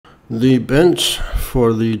The bench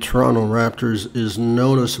for the Toronto Raptors is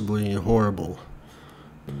noticeably horrible.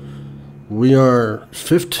 We are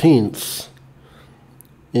 15th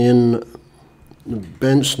in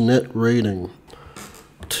bench net rating.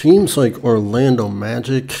 Teams like Orlando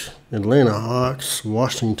Magic, Atlanta Hawks,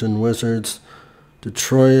 Washington Wizards,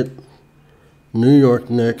 Detroit, New York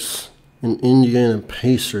Knicks, and Indiana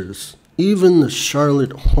Pacers, even the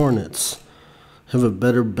Charlotte Hornets, have a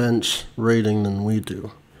better bench rating than we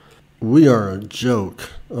do. We are a joke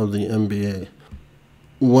of the NBA.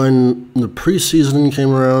 When the preseason came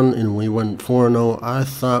around and we went 4-0, I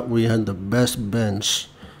thought we had the best bench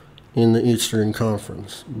in the Eastern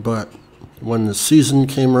Conference. But when the season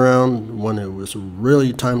came around, when it was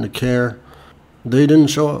really time to care, they didn't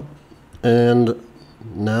show up. And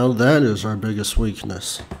now that is our biggest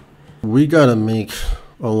weakness. We got to make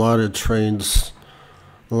a lot of trades,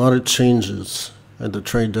 a lot of changes at the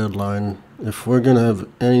trade deadline if we're going to have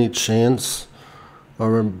any chance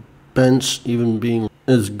of our bench even being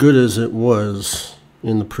as good as it was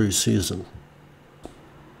in the preseason.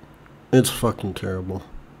 It's fucking terrible.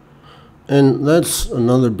 And that's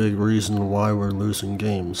another big reason why we're losing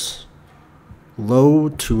games. Low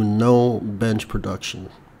to no bench production.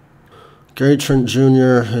 Gary Trent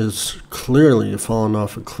Jr. has clearly fallen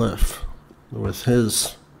off a cliff with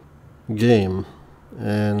his game.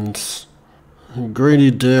 And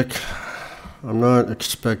Grady Dick, I'm not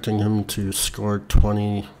expecting him to score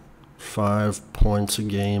 25 points a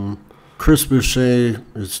game. Chris Boucher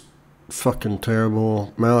is fucking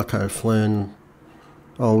terrible. Malachi Flynn,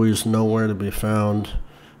 always nowhere to be found.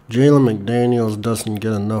 Jalen McDaniels doesn't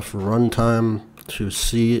get enough run time to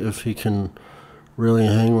see if he can really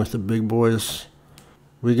hang with the big boys.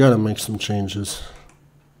 We gotta make some changes.